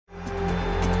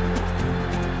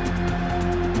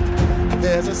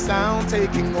There's a sound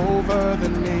taking over the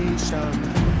nation.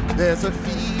 There's a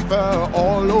fever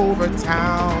all over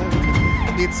town.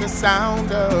 It's a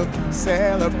sound of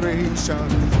celebration.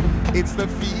 It's the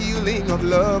feeling of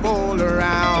love all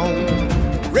around.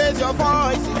 Raise your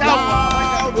voice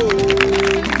loud.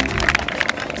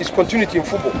 It's continuity in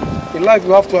football. In life,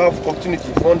 you have to have continuity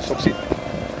if you want to succeed.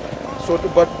 So,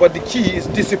 but the key is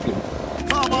discipline.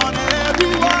 Come on,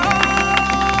 everyone,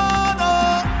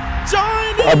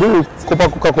 join I've been with Copa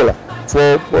Coca-Cola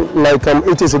for like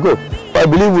 8 years ago. I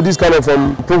believe with this kind of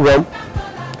program,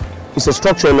 it's a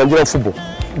structure in Nigerian football.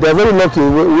 They are very lucky.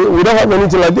 We don't have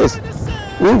anything like this.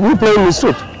 We play in the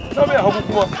street.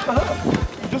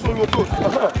 Just on your toes.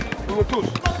 On your toes.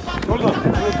 Hold on.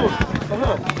 On your toes.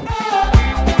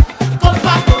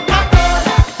 Copa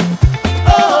Coca-Cola.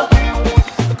 Oh,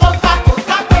 Copa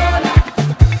Coca-Cola.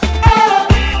 Oh,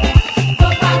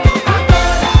 Copa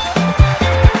Coca-Cola.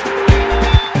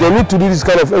 They need to do this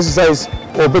kind of exercise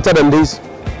or better than this,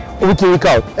 week in, week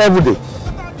out, every day.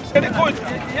 The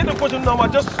coach now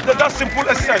just that simple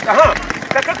exercise.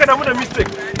 That can have a mistake.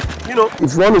 You know.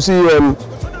 If you want to see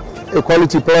a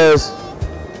quality players,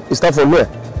 it starts from here.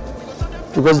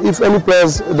 Because if any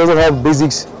players doesn't have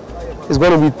basics, it's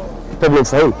going to be a problem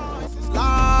for him.